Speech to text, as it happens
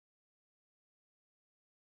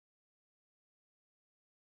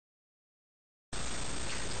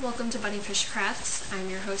Welcome to Bunnyfish Crafts. I'm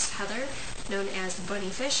your host Heather, known as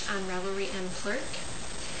Bunnyfish on Ravelry and Plurk.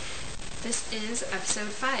 This is episode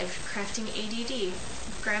 5, Crafting A.D.D.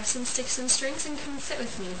 Grab some sticks and strings and come sit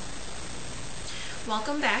with me.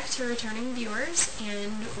 Welcome back to returning viewers,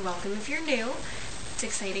 and welcome if you're new. It's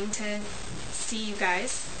exciting to see you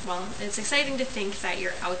guys. Well, it's exciting to think that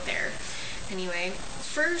you're out there. Anyway,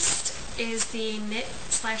 first is the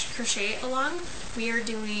knit/crochet along. We are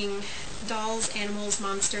doing dolls, animals,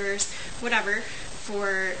 monsters, whatever,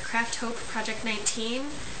 for Craft Hope Project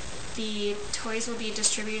 19. The toys will be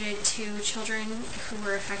distributed to children who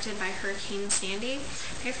were affected by Hurricane Sandy.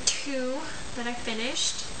 I have 2 that I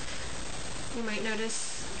finished. You might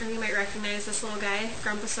notice, or you might recognize this little guy,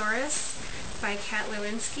 Grumposaurus, by Kat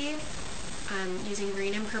Lewinsky, using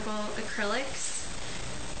green and purple acrylics.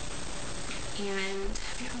 And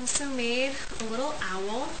I also made a little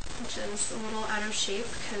owl, which is a little out of shape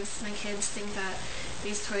because my kids think that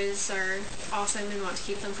these toys are awesome and want to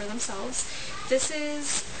keep them for themselves. This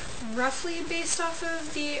is roughly based off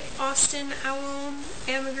of the Austin Owl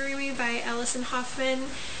amigurumi by Allison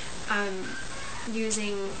Hoffman,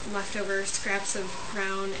 using leftover scraps of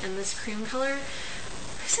brown and this cream color.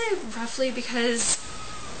 I say roughly because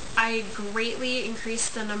I greatly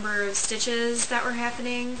increased the number of stitches that were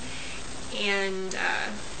happening. And,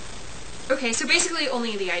 okay, so basically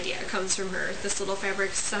only the idea comes from her. This little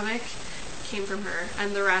fabric stomach came from her,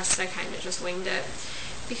 and the rest I kind of just winged it.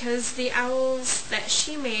 Because the owls that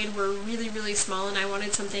she made were really, really small, and I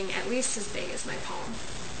wanted something at least as big as my palm.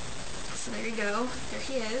 So there you go. There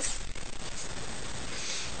he is.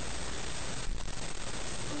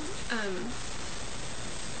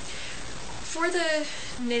 For the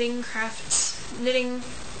knitting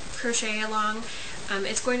crochet along,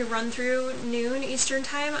 it's going to run through noon Eastern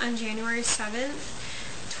Time on January 7th,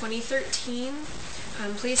 2013.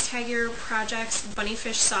 Please tag your projects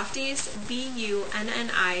Bunnyfish Softies,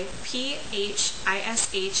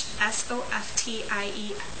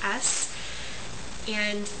 BUNNIPHISHSOFTIES.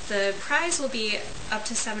 And the prize will be up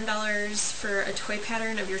to $7 for a toy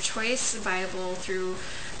pattern of your choice, viable through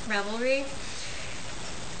Ravelry.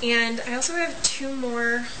 And I also have 2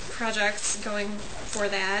 more projects going for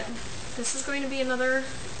that. This is going to be another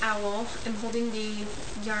owl. I'm holding the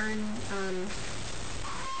yarn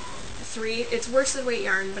 3. It's worsted weight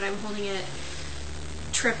yarn, but I'm holding it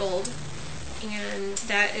tripled. And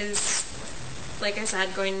that is, like I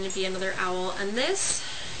said, going to be another owl. And this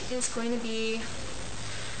is going to be,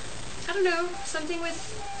 I don't know, something with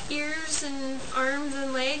ears and arms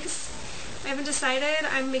and legs. I haven't decided.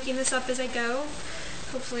 I'm making this up as I go.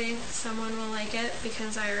 Hopefully someone will like it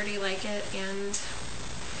because I already like it, and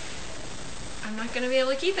I'm not going to be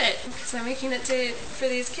able to keep it because I'm making it for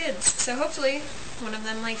these kids. So hopefully one of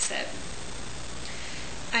them likes it.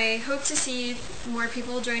 I hope to see more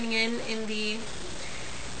people joining in the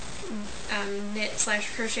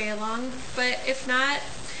knit/crochet along, but if not,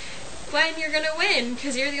 Glenn, you're going to win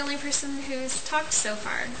because you're the only person who's talked so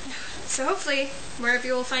far. So hopefully more of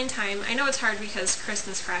you will find time. I know it's hard because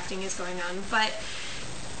Christmas crafting is going on, but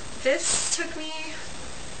this took me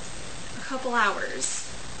a couple hours.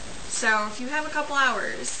 So if you have a couple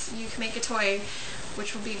hours, you can make a toy,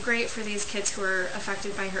 which will be great for these kids who are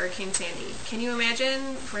affected by Hurricane Sandy. Can you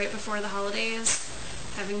imagine, right before the holidays,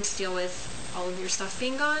 having to deal with all of your stuff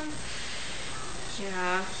being gone?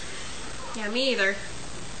 Yeah, me either.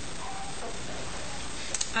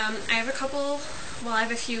 I have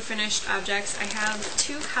a few finished objects. I have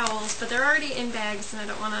 2 cowls, but they're already in bags, and I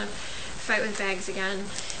don't want to fight with bags again.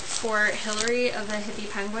 For Hillary of the Hippie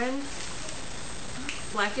Penguin,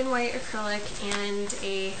 black and white acrylic, and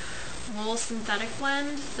a wool synthetic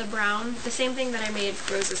blend, the brown, the same thing that I made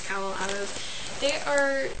Rose's cowl out of. They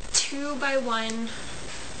are 2x1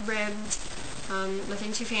 ribbed,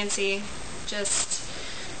 nothing too fancy, just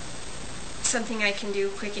something I can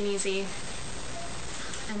do quick and easy.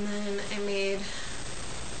 And then I made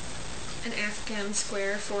an Afghan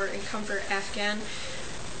square for a Comfort Afghan.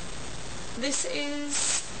 This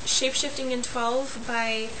is Shapeshifting in 12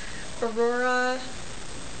 by Aurora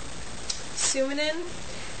Suminen.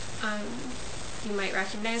 You might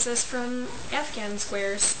recognize this from Afghan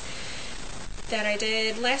squares that I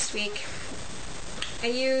did last week. I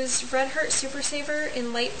used Red Heart Super Saver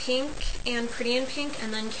in light pink and Pretty in pink,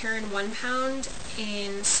 and then Karen 1 pound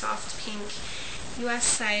in soft pink, US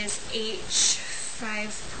size H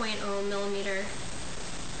 5.0 millimeter.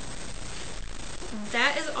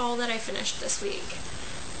 That is all that I finished this week.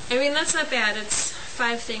 I mean, that's not bad. It's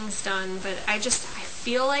 5 things done, but I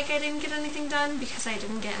feel like I didn't get anything done because I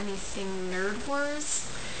didn't get anything Nerd Wars.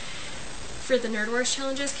 for the Nerd Wars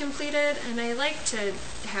challenges completed, and I like to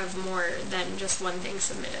have more than just one thing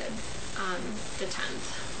submitted on the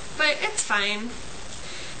 10th. But it's fine.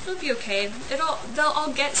 It'll be okay. They'll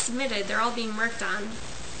all get submitted. They're all being worked on.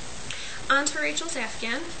 On to Rachel's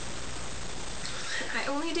Afghan. I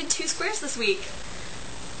only did 2 squares this week.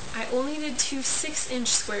 I only did 2 6-inch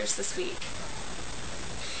squares this week.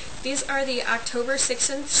 These are the October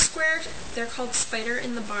 6-inch squares. They're called Spider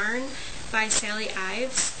in the Barn by Sally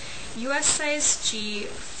Ives. US size G,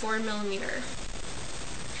 4mm.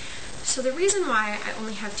 So the reason why I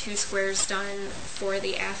only have 2 squares done for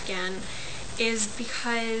the Afghan is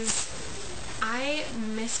because I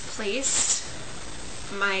misplaced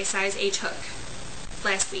my size H hook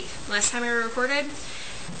last week. Last time I recorded,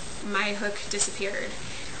 my hook disappeared.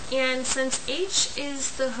 And since H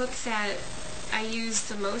is the hook that I use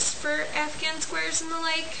the most for Afghan squares and the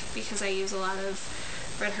like, because I use a lot of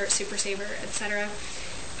Red Heart, Super Saver, etc.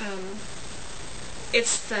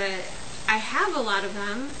 I have a lot of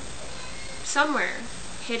them somewhere,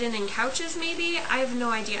 hidden in couches maybe, I have no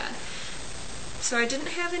idea. So I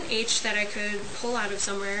didn't have an H that I could pull out of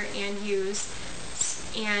somewhere and use,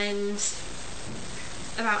 and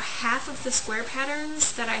about half of the square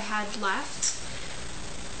patterns that I had left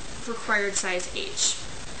required size H.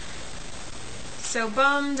 So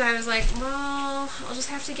bummed, I was like, well, I'll just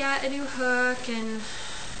have to get a new hook and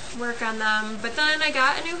work on them. But then I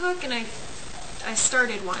got a new hook and I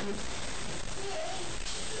started one.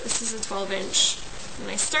 This is a 12-inch. And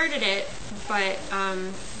I started it, but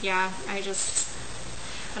yeah, I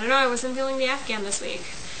don't know, I wasn't feeling the Afghan this week.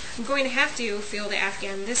 I'm going to have to feel the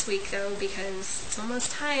Afghan this week though, because it's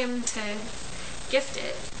almost time to gift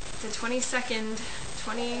it. The 22nd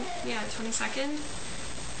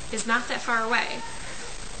is not that far away.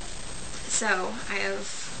 So I have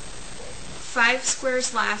 5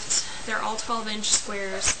 squares left. They're all 12-inch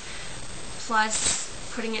squares, plus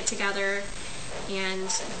putting it together and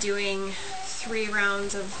doing 3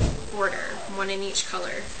 rounds of border, 1 in each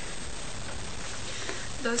color.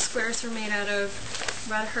 Those squares are made out of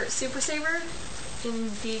Red Heart Super Saver in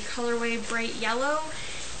the colorway Bright Yellow,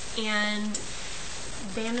 and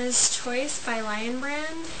Vanna's Choice by Lion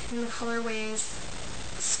Brand in the colorways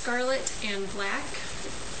Scarlet and Black.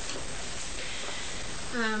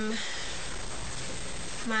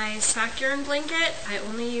 My sock yarn blanket, I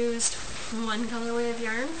only used 1 colorway of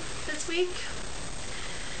yarn this week.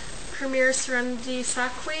 Premier Serenity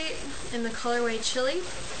sock weight in the colorway Chili.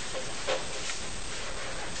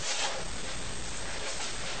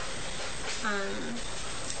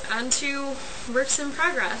 On to works in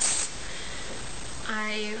progress.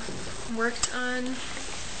 I worked on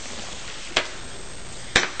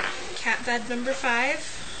cat bed number 5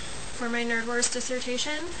 for my Nerd Wars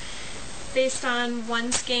dissertation, based on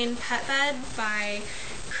One Skein Pet Bed by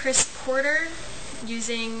Chris Porter,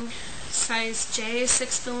 using size J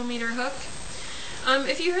 6mm hook.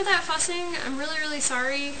 If you heard that fussing, I'm really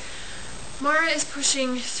sorry. Mara is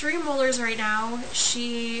pushing 3 molars right now.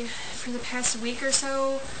 She, for the past week or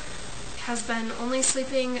so, has been only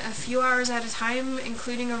sleeping a few hours at a time,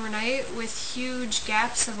 including overnight, with huge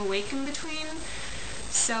gaps of awake in between.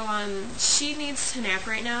 So she needs to nap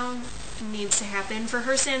right now. It needs to happen for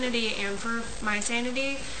her sanity and for my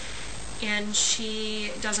sanity, and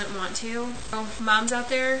she doesn't want to. So moms out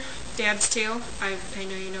there, dads too, I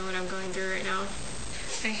know you know what I'm going through right now.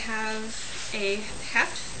 I have a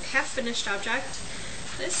half finished object.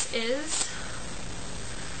 This is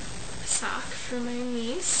a sock for my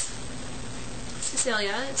niece,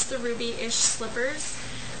 Cecilia. It's the Ruby-ish slippers.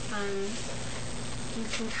 You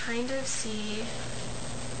can kind of see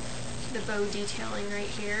the bow detailing right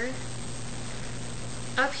here.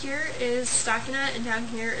 Up here is stockinette, and down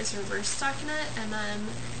here is reverse stockinette, and then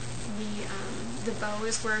the bow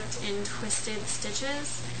is worked in twisted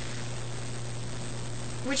stitches,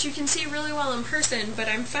 which you can see really well in person, but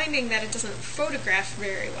I'm finding that it doesn't photograph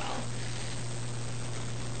very well.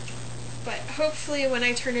 But hopefully when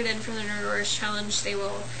I turn it in for the Nerd Wars challenge, they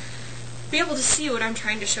will be able to see what I'm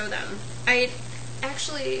trying to show them. I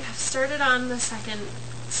actually have started on the second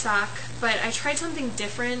sock, but I tried something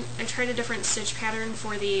different. I tried a different stitch pattern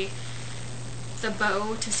for the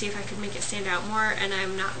bow to see if I could make it stand out more, and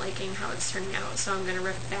I'm not liking how it's turning out, so I'm going to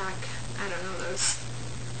rip back, I don't know, those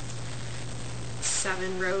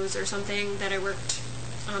 7 rows or something that I worked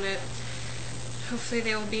on it. Hopefully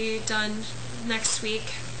they will be done next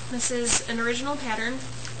week. This is an original pattern,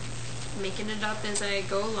 making it up as I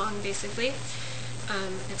go along basically.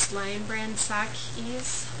 It's Lion Brand Sock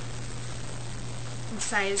Ease,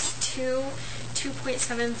 size 2,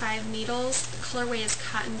 2.75 needles. The colorway is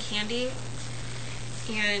Cotton Candy,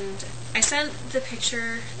 and I sent the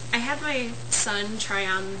picture. I had my son try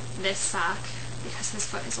on this sock because his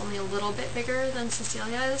foot is only a little bit bigger than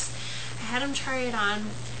Cecilia's. I had him try it on,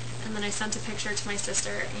 and then I sent a picture to my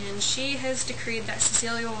sister, and she has decreed that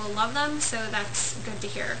Cecilia will love them, so that's good to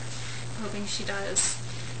hear. I'm hoping she does,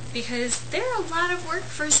 because they're a lot of work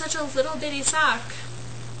for such a little bitty sock.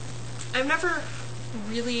 I've never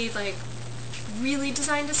really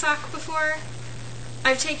designed a sock before.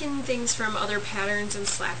 I've taken things from other patterns and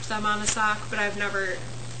slapped them on a sock, but I've never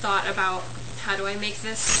thought about how do I make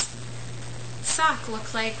this sock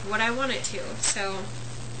look like what I want it to. So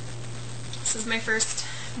this is my first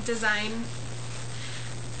design,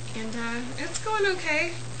 and it's going okay.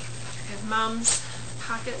 I have Mom's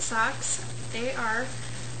pocket socks. They are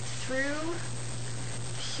through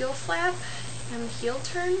the heel flap and the heel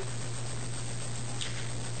turn.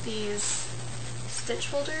 These stitch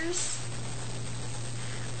holders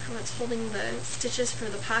are what's holding the stitches for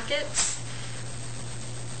the pockets,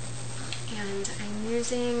 and I'm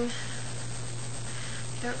using,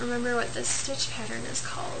 I don't remember what this stitch pattern is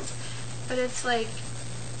called, but it's like,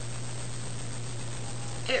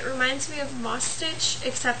 it reminds me of moss stitch,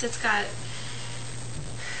 except it's got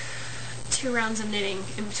 2 rounds of knitting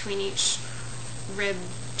in between each rib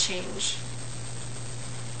change.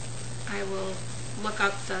 I will look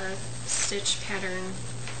up the stitch pattern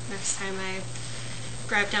next time I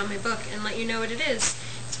grab down my book and let you know what it is.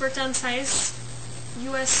 It's worked on size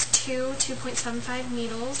US 2.75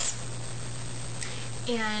 needles,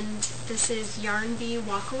 and this is Yarn Bee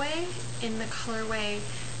Walkaway in the colorway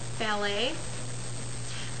Ballet.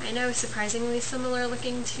 I know, surprisingly similar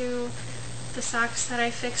looking to the socks that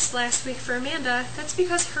I fixed last week for Amanda. That's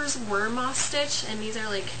because hers were moss stitch, and these are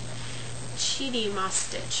like cheaty moss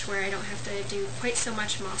stitch, where I don't have to do quite so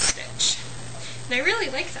much moss stitch. And I really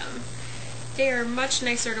like them. They are much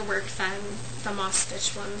nicer to work than the moss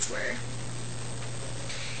stitch ones were.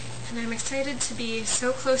 And I'm excited to be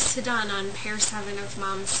so close to done on pair 7 of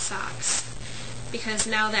Mom's socks, because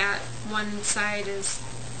now that one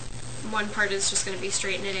part is just going to be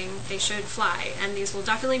straight knitting, they should fly, and these will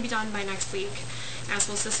definitely be done by next week, as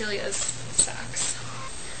will Cecilia's socks.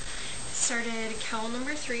 Started cowl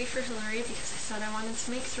number 3 for Hillary because I said I wanted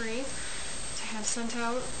to make 3 to have sent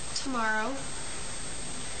out tomorrow.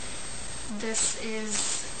 This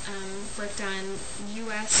is worked on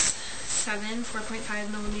US 7 4.5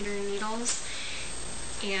 millimeter needles,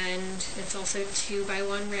 and it's also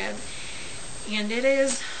 2x1 rib, and it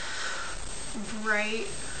is bright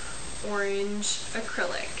orange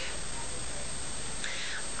acrylic.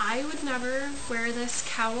 I would never wear this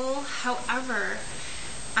cowl. However,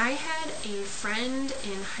 I had a friend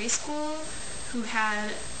in high school who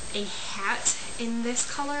had a hat in this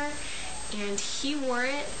color, and he wore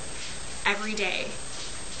it every day,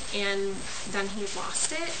 and then he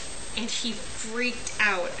lost it, and he freaked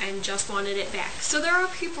out and just wanted it back. So there are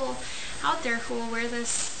people out there who will wear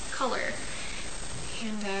this color,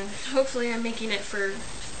 and hopefully I'm making it for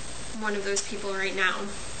one of those people right now.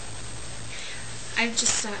 I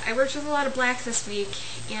worked with a lot of black this week,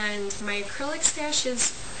 and my acrylic stash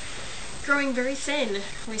is growing very thin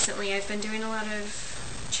recently. I've been doing a lot of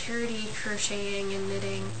charity crocheting and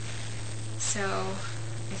knitting, so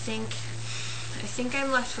I think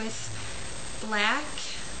I'm left with black,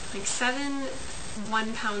 like 7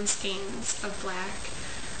 1-pound skeins of black,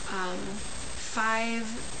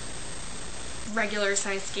 5 regular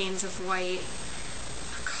size skeins of white,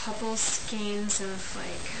 a couple skeins of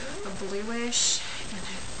like a bluish, and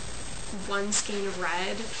 1 skein of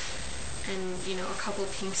red, and a couple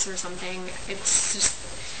pinks or something. It's just,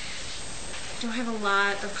 I don't have a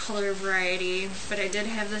lot of color variety, but I did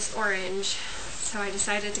have this orange, so I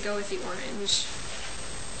decided to go with the orange.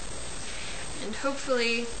 And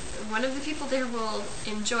hopefully one of the people there will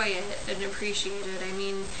enjoy it and appreciate it. I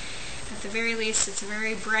mean, at the very least, it's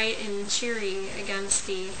very bright and cheery against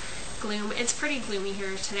the gloom. It's pretty gloomy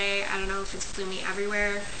here today. I don't know if it's gloomy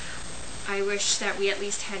everywhere. I wish that we at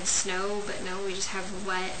least had snow, but no, we just have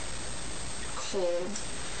wet, cold.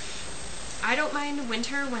 I don't mind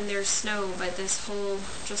winter when there's snow, but this whole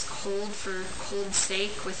just cold for cold's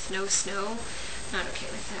sake with no snow, not okay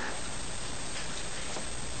with that.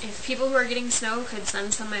 If people who are getting snow could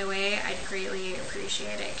send some my way, I'd greatly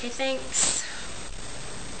appreciate it. Okay, thanks.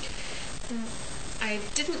 I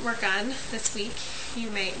didn't work on this week, you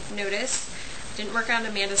might notice. I didn't work on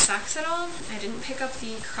Amanda's socks at all. I didn't pick up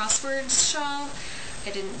the crosswords shawl.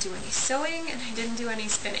 I didn't do any sewing, and I didn't do any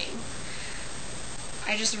spinning.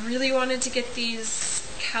 I just really wanted to get these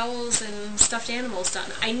cowls and stuffed animals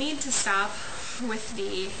done. I need to stop with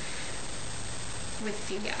the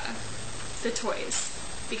toys,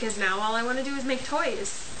 because now all I want to do is make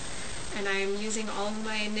toys. and I'm using all of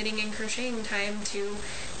my knitting and crocheting time to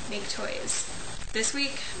make toys. This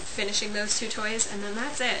week, finishing those 2 toys, and then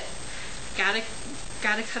that's it. Gotta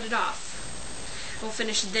cut it off. We'll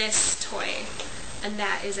finish this toy, and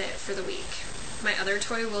that is it for the week. My other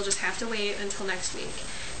toy will just have to wait until next week,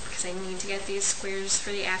 because I need to get these squares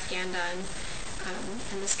for the Afghan done.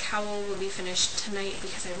 And this cowl will be finished tonight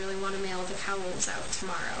because I really want to mail the cowls out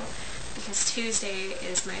tomorrow, because Tuesday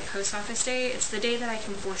is my post office day. It's the day that I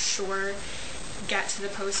can for sure get to the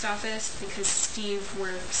post office because Steve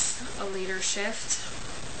works a later shift.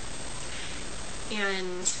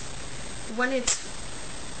 And when it's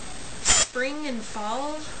spring and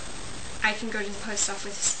fall, I can go to the post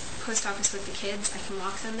office with the kids. I can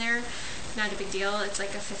walk them there. Not a big deal. It's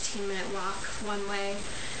like a 15-minute walk one way.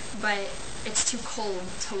 But it's too cold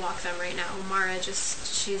to walk them right now. Mara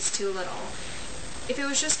she's too little. If it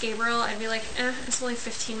was just Gabriel, I'd be like, it's only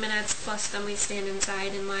 15 minutes, plus then we stand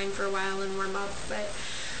inside in line for a while and warm up. But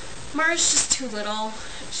Mara's just too little.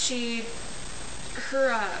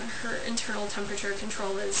 Her internal temperature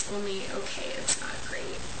control is only okay. It's not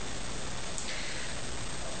great.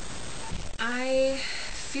 I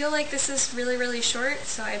feel like this is really, really short,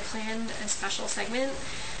 so I planned a special segment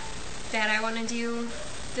that I want to do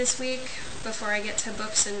this week before I get to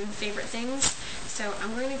books and favorite things. So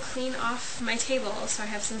I'm going to clean off my table so I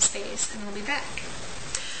have some space, and we'll be back.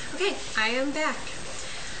 Okay, I am back.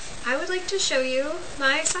 I would like to show you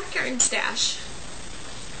my sock yarn stash.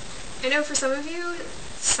 I know for some of you,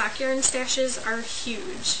 sock yarn stashes are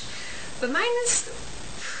huge, but mine is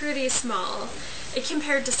pretty small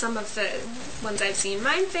compared to some of the ones I've seen.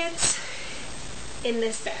 Mine fits in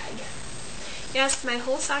this bag. Yes, my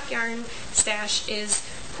whole sock yarn stash is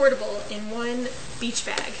portable in one beach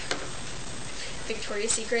bag.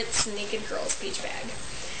 Victoria's Secret's Naked Girls beach bag.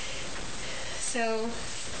 So,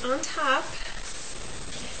 on top,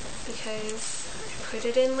 because I put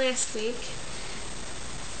it in last week,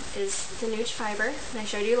 is the Nooch fiber. And I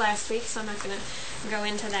showed you last week, so I'm not going to go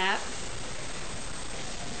into that.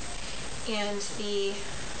 And the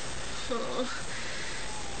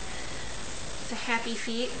Happy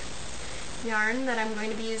Feet yarn that I'm going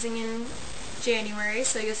to be using in January,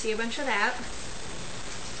 so you'll see a bunch of that.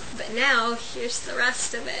 But now, here's the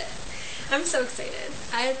rest of it. I'm so excited.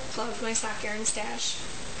 I love my sock yarn stash.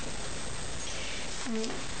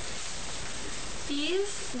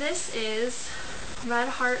 This is Red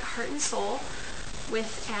Heart, Heart and Soul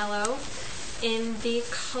with Aloe in the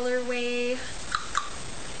colorway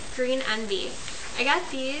Green Envy. I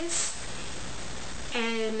got these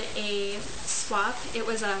in a swap. It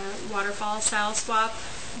was a waterfall style swap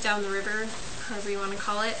down the river, however you want to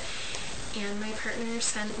call it. And my partner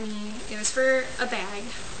sent me, it was for a bag,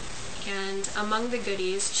 and among the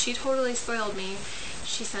goodies, she totally spoiled me.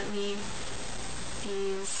 She sent me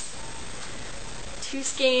these 2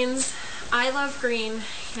 skeins. I love green,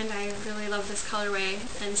 and I really love this colorway,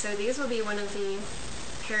 and so these will be one of the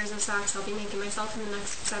pairs of socks I'll be making myself in the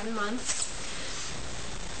next 7 months.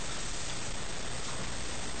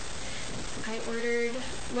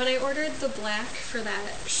 When I ordered the black for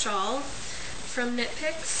that shawl from Knit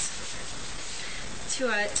Picks, to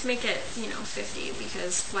make it, 50,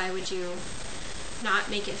 because why would you not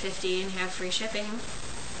make it 50 and have free shipping?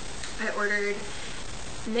 I ordered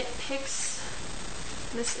Knit Picks.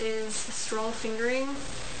 This is Stroll Fingering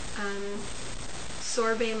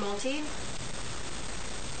Sorbet Multi.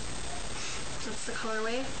 That's the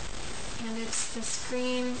colorway. And it's this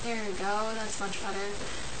green, there we go, that's much better.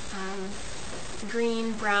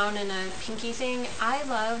 Green, brown, and a pinky thing. I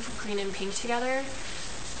love green and pink together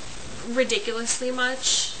ridiculously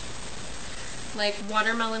much. Like,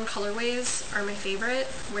 watermelon colorways are my favorite,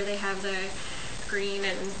 where they have the green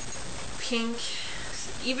and pink.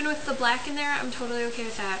 Even with the black in there, I'm totally okay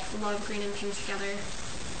with that. Love green and pink together.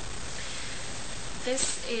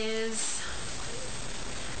 This is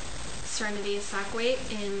Serenity sock weight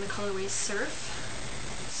in the colorway Surf.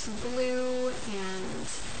 It's blue and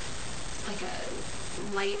like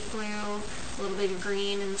a light blue, a little bit of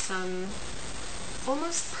green, and some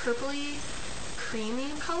almost purpley,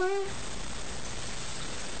 creamy color.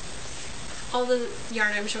 All the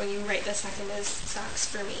yarn I'm showing you right this second is socks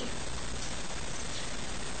for me.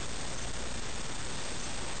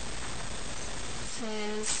 This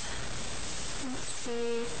is, let's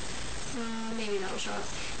see, maybe that'll show up.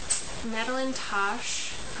 Madeline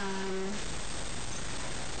Tosh.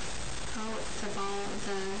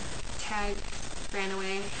 The tag ran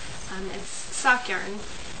away. It's sock yarn,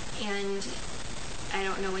 and I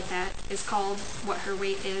don't know what that is called, what her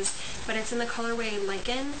weight is, but it's in the colorway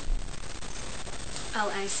Lichen,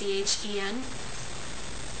 L-I-C-H-E-N,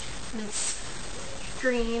 and it's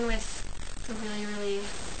green with a really, really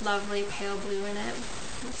lovely pale blue in it.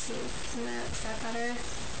 Let's see, is that better?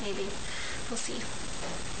 Maybe. We'll see.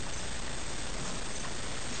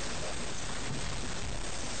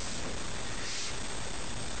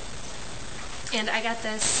 And I got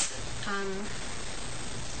this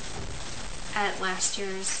at last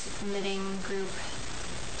year's knitting group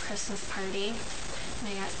Christmas party. And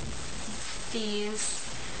I got these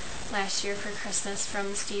last year for Christmas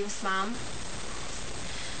from Steve's mom.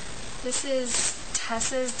 This is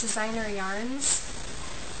Tessa's Designer Yarns.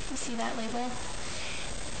 You see that label?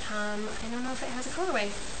 I don't know if it has a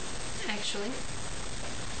colorway, actually.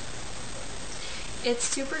 It's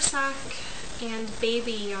super sock and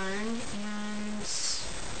baby yarn, and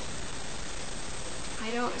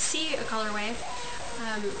I don't see a colorway,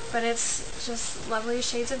 but it's just lovely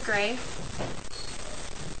shades of gray.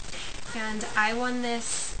 And I won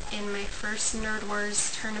this in my first Nerd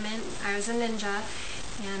Wars tournament. I was a ninja,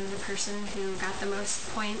 and the person who got the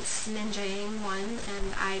most points ninjaing won,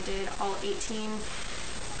 and I did all 18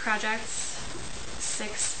 projects,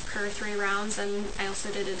 6 per 3 rounds, and I also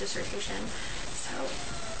did a dissertation. So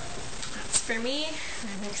that's for me.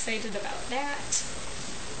 I'm excited about that.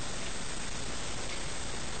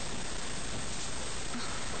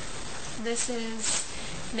 This is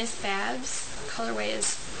Miss Babs. Colorway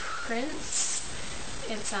is Prince.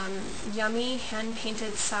 It's Yummy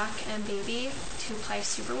hand-painted sock and baby 2-ply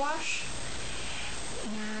superwash.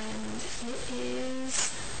 And it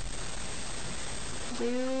is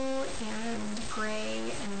blue and gray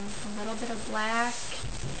and a little bit of black.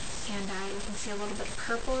 And you can see a little bit of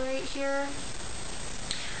purple right here.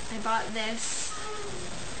 I bought this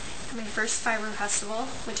at my first fiber festival,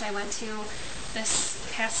 which I went to this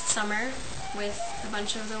past summer with a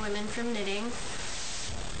bunch of the women from knitting.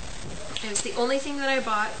 It was the only thing that I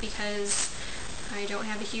bought because I don't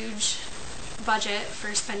have a huge budget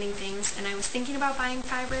for spending things, and I was thinking about buying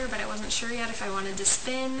fiber, but I wasn't sure yet if I wanted to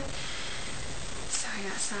spin, so I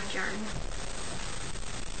got sock yarn.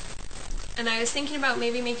 And I was thinking about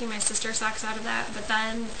maybe making my sister socks out of that, but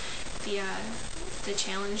then the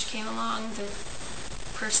challenge came along, the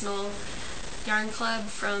personal yarn club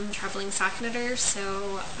from Traveling Sock Knitters,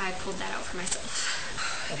 so I pulled that out for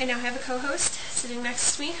myself. I now have a co-host sitting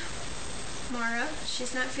next to me, Mara.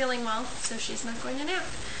 She's not feeling well, so she's not going to nap.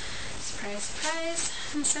 Surprise, surprise.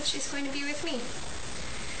 Instead, she's going to be with me.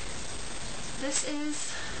 This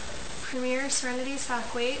is Premier Serenity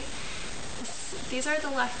Sock Weight. These are the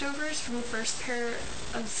leftovers from the first pair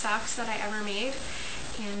of socks that I ever made,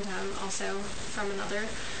 and also from another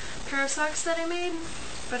pair of socks that I made.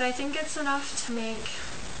 But I think it's enough to make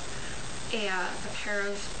a pair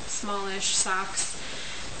of smallish socks.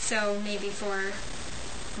 So maybe for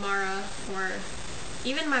Mara or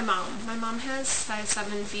even my mom. My mom has size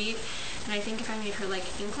 7 feet, and I think if I made her like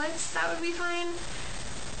anklets, that would be fine.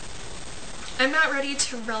 I'm not ready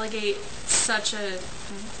to relegate such a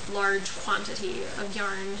large quantity of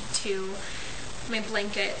yarn to my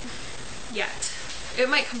blanket yet. It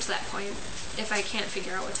might come to that point if I can't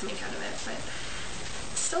figure out what to make out of it, but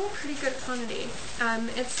it's still a pretty good quantity.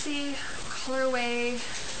 It's the colorway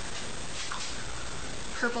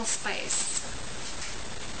Purple Spice.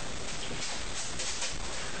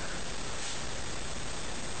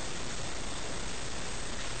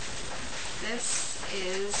 This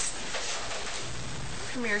is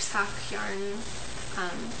Premier Sock Yarn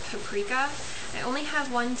Paprika. I only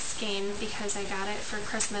have one skein because I got it for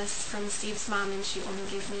Christmas from Steve's mom and she only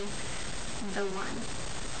gave me the one.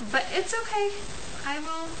 But it's okay. I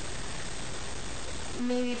will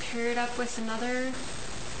maybe pair it up with another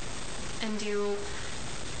and do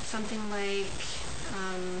something like,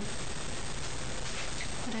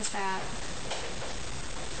 what is that?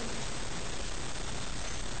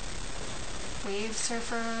 Wave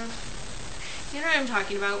Surfer. You know what I'm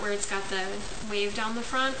talking about, where it's got the wave down the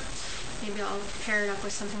front. Maybe I'll pair it up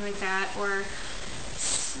with something like that, or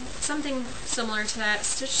something similar to that.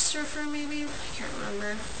 Stitch Surfer, maybe? I can't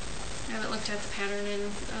remember. I haven't looked at the pattern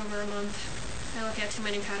in over a month. I look at too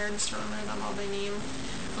many patterns to remember them all by name.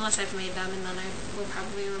 Unless I've made them, and then I will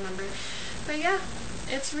probably remember. But yeah,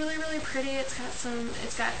 it's really, really pretty. It's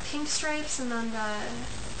got pink stripes, and then the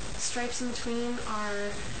stripes in between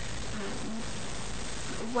are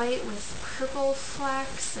white with purple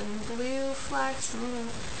flecks and blue flecks and little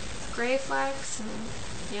gray flecks, and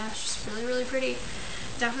yeah, it's just really, really pretty.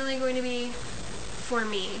 Definitely going to be for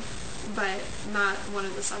me, but not one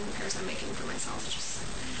of the 7 pairs I'm making for myself, just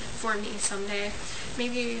for me someday.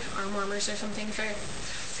 Maybe arm warmers or something if I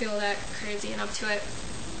feel that crazy and up to it.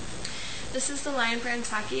 This is the Lion Brand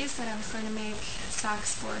Takis that I was going to make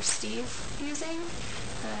socks for Steve using.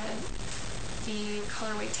 the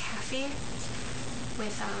colorway Taffy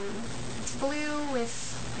with, it's blue with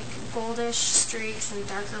like goldish streaks and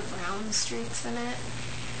darker brown streaks in it.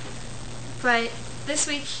 But this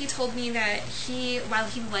week he told me that while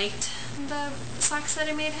he liked the socks that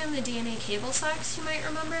I made him, the DNA cable socks you might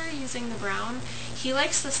remember, using the brown, he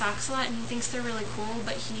likes the socks a lot and he thinks they're really cool,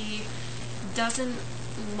 but he doesn't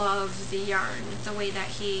love the yarn the way that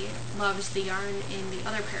he loves the yarn in the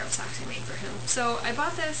other pair of socks I made for him. So I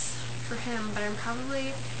bought this for him, but I'm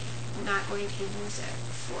probably not going to use it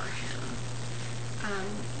for him.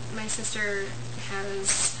 My sister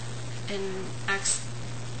has an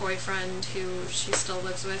ex-boyfriend who she still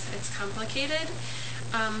lives with. It's complicated,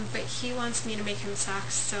 but he wants me to make him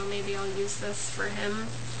socks, so maybe I'll use this for him.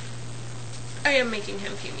 I am making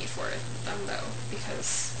him pay me for them though,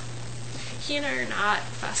 because he and I are not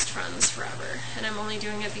best friends forever, and I'm only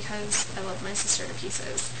doing it because I love my sister to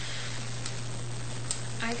pieces.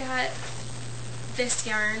 I got this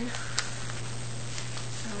yarn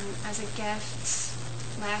as a gift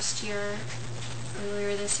last year,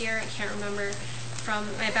 earlier this year, I can't remember, from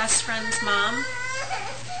my best friend's mom.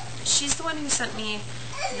 She's the one who sent me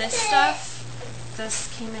this stuff.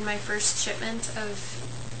 This came in my first shipment of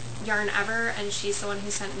yarn ever, and she's the one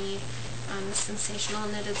who sent me Sensational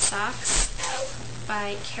Knitted Socks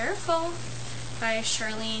by Careful by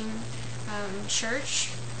Charlene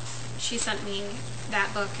Church. She sent me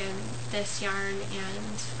that book and this yarn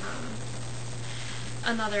and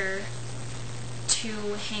another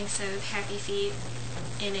 2 hanks of Happy Feet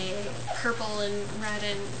in a purple and red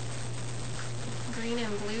and green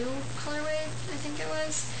and blue colorway, I think it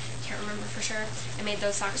was. Can't remember for sure. I made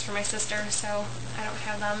those socks for my sister, so I don't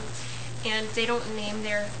have them. And they don't name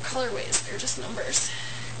their colorways, they're just numbers.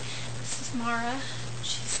 This is Mara.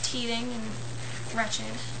 She's teething and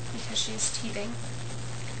wretched because she's teething.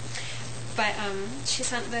 But she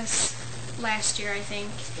sent this last year, I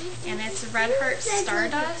think, and it's Red Heart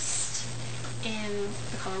Stardust in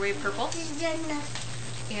the colorway purple.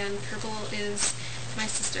 And purple is my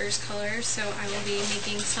sister's color, so I will be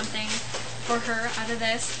making something for her out of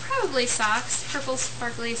this. Probably socks, purple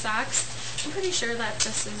sparkly socks. I'm pretty sure that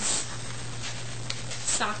this is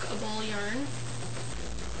sockable yarn.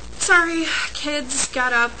 Sorry, kids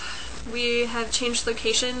got up. We have changed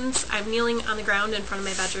locations. I'm kneeling on the ground in front of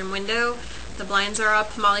my bedroom window. The blinds are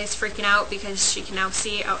up. Molly's freaking out because she can now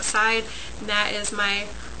see outside. And that is my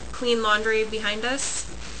clean laundry behind us.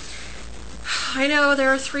 I know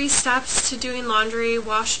there are 3 steps to doing laundry: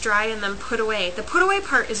 wash, dry, and then put away. The put away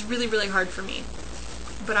part is really, really hard for me,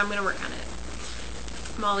 but I'm going to work on it.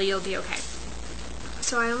 Molly, you'll be okay.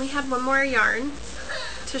 So I only had one more yarn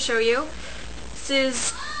to show you. This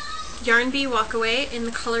is Yarn Bee Walkaway in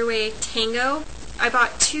the colorway Tango. I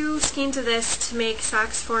bought 2 skeins of this to make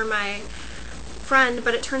socks for my friend,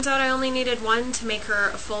 but it turns out I only needed 1 to make her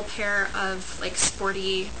a full pair of like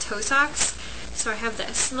sporty toe socks. So I have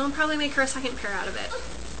this, and I'll probably make her a second pair out of it.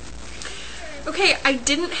 Okay, I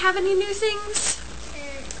didn't have any new things,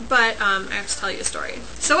 but I have to tell you a story.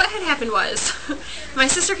 So what had happened was, my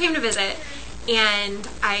sister came to visit, and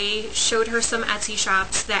I showed her some Etsy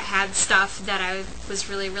shops that had stuff that I was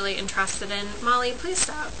really, really interested in. Molly, please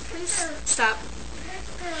stop. Please stop.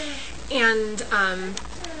 And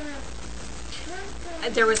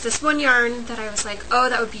there was this one yarn that I was like, oh,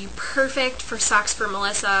 that would be perfect for socks for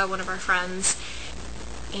Melissa, one of our friends.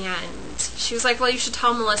 And she was like, well, you should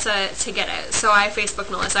tell Melissa to get it. So I Facebooked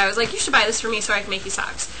Melissa. I was like, you should buy this for me so I can make you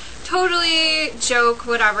socks. Totally joke,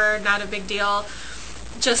 whatever, not a big deal.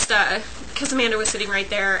 Just because Amanda was sitting right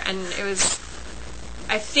there, and it was,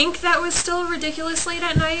 I think that was still ridiculous late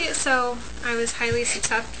at night, so I was highly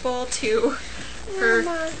susceptible to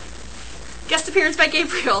her guest appearance by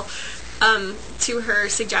Gabriel, to her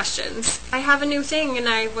suggestions. I have a new thing, and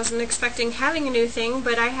I wasn't expecting having a new thing,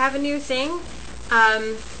 but I have a new thing.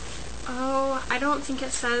 Oh, I don't think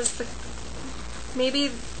it says the,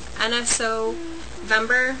 maybe NSO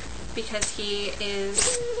Vember, because he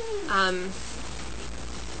is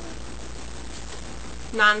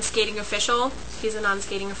non-skating official. He's a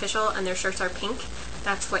non-skating official, and their shirts are pink.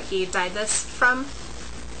 That's what he dyed this from.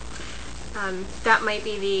 That might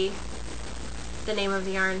be the name of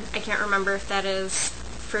the yarn. I can't remember if that is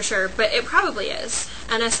for sure, but it probably is.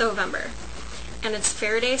 NSO Vember. And it's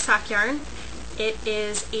Faraday sock yarn. It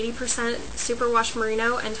is 80% superwash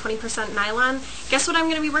merino and 20% nylon. Guess what I'm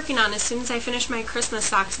going to be working on as soon as I finish my Christmas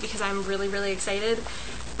socks, because I'm really, really excited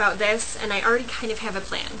about this, and I already kind of have a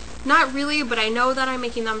plan. Not really, but I know that I'm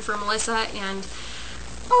making them for Melissa, and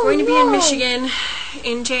going to be in Michigan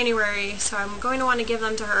in January, so I'm going to want to give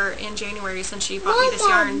them to her in January since she bought me this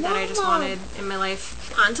yarn that I just wanted in my life.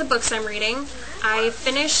 On to books I'm reading. I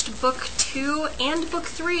finished book 2 and book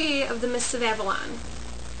 3 of The Mists of Avalon.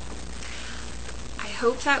 I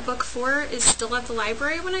hope that book 4 is still at the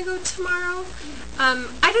library when I go tomorrow. I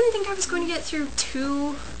didn't think I was going to get through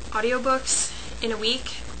 2 audiobooks in a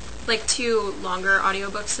week, like 2 longer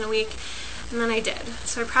audiobooks in a week, and then I did.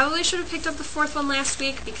 So I probably should have picked up the 4th one last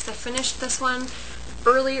week because I finished this one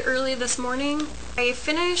early this morning. I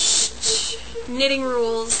finished Knitting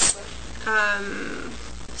Rules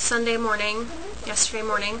Sunday morning, yesterday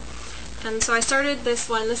morning, and so I started this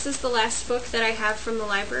one. This is the last book that I have from the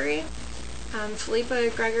library. Philippa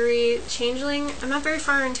Gregory, Changeling. I'm not very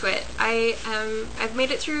far into it. I've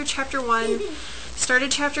made it through chapter 1,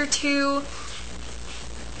 started chapter 2.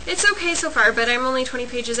 It's okay so far, but I'm only 20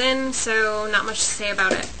 pages in, so not much to say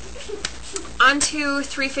about it. On to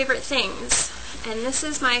 3 favorite things. And this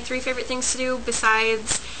is my 3 favorite things to do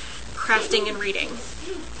besides crafting and reading.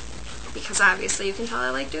 Because obviously you can tell I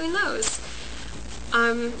like doing those.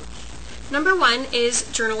 Number 1 is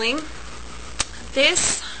journaling.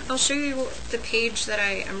 This, I'll show you the page that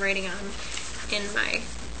I am writing on in my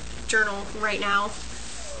journal right now.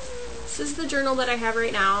 This is the journal that I have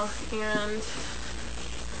right now, and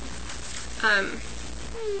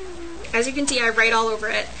as you can see, I write all over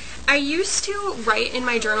it. I used to write in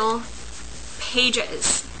my journal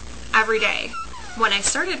pages every day when I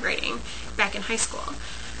started writing back in high school,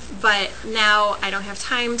 but now I don't have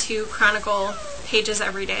time to chronicle pages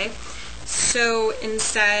every day. So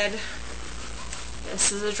instead,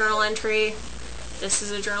 this is a journal entry, this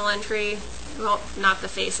is a journal entry, well, not the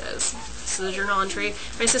faces, this is a journal entry.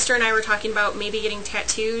 My sister and I were talking about maybe getting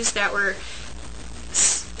tattoos that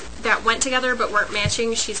went together but weren't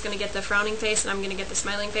matching. She's going to get the frowning face and I'm going to get the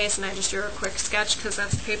smiling face, and I just drew a quick sketch because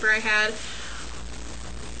that's the paper I had.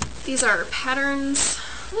 These are patterns,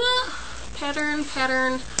 pattern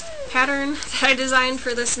that I designed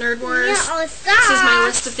for this Nerd Wars. Yeah, this is my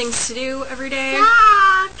list of things to do every day.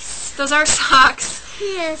 Socks. Those are socks.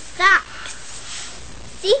 Yeah, socks.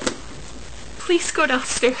 See? Please go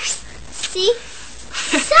downstairs. See?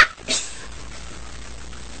 Socks.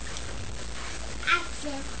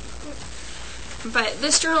 But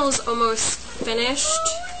this journal is almost finished.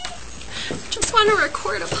 Just want to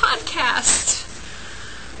record a podcast.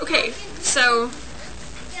 Okay, so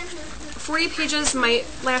 40 pages might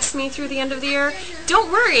last me through the end of the year.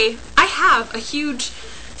 Don't worry, I have a huge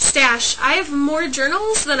stash. I have more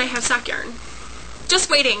journals than I have sock yarn. Just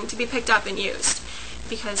waiting to be picked up and used.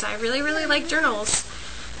 Because I really like journals.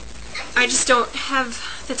 I just don't have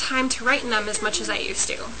the time to write in them as much as I used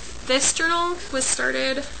to. This journal was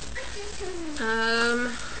started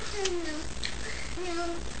the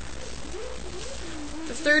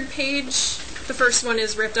 3rd page, the first one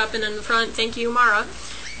is ripped up and in the front, thank you Mara,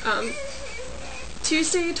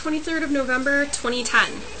 Tuesday 23rd of November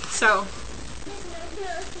 2010. So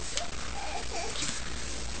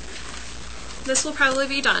this will probably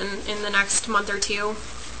be done in the next month or 2,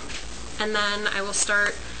 and then I will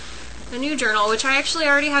start a new journal, which I actually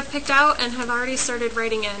already have picked out and have already started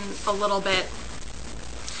writing in a little bit.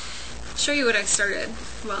 I'll show you what I started.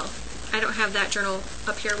 Well, I don't have that journal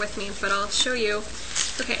up here with me, but I'll show you.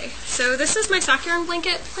 Okay, so this is my sock yarn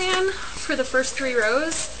blanket plan for the first 3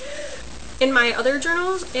 rows. In my other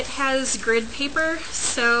journals, it has grid paper,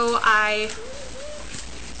 so I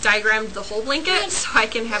diagrammed the whole blanket so I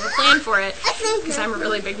can have a plan for it, because I'm a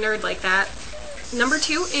really big nerd like that. Number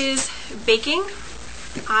 2 is baking.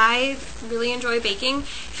 I really enjoy baking.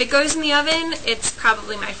 If it goes in the oven, it's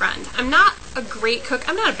probably my friend. I'm not a great cook.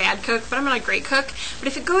 I'm not a bad cook, but I'm not a great cook. But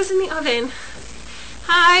if it goes in the oven,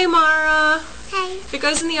 hi Mara. Hey. If it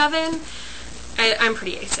goes in the oven, I'm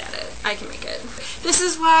pretty ace at it. I can make it. This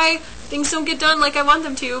is why things don't get done like I want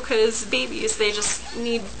them to, because babies, they just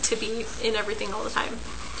need to be in everything all the time.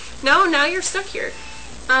 No, now you're stuck here.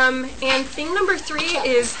 And thing number 3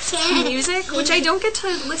 is music, which I don't get to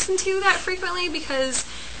listen to that frequently because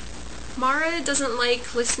Mara doesn't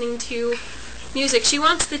like listening to music. She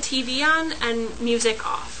wants the TV on and music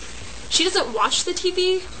off. She doesn't watch the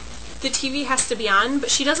TV. The TV has to be on, but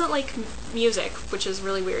she doesn't like music, which is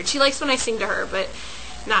really weird. She likes when I sing to her, but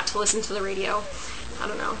not to listen to the radio. I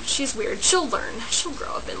don't know. She's weird. She'll learn. She'll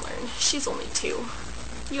grow up and learn. She's only 2.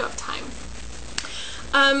 You have time.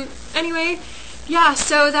 Anyway, yeah,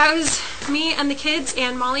 so that was me and the kids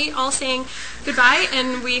and Molly all saying goodbye,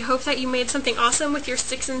 and we hope that you made something awesome with your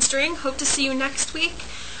sticks and string. Hope to see you next week.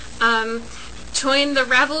 Join the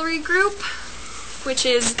Ravelry group, which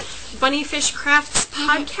is Bunnyfish Crafts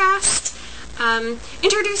Podcast.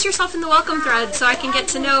 introduce yourself in the welcome thread so I can get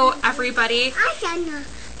to know everybody.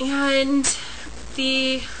 And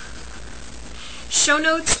the show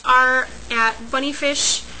notes are at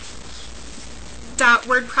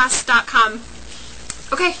bunnyfish.wordpress.com.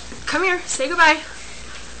 Okay, come here. Say goodbye.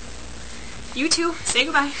 You too. Say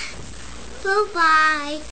goodbye. Bye-bye.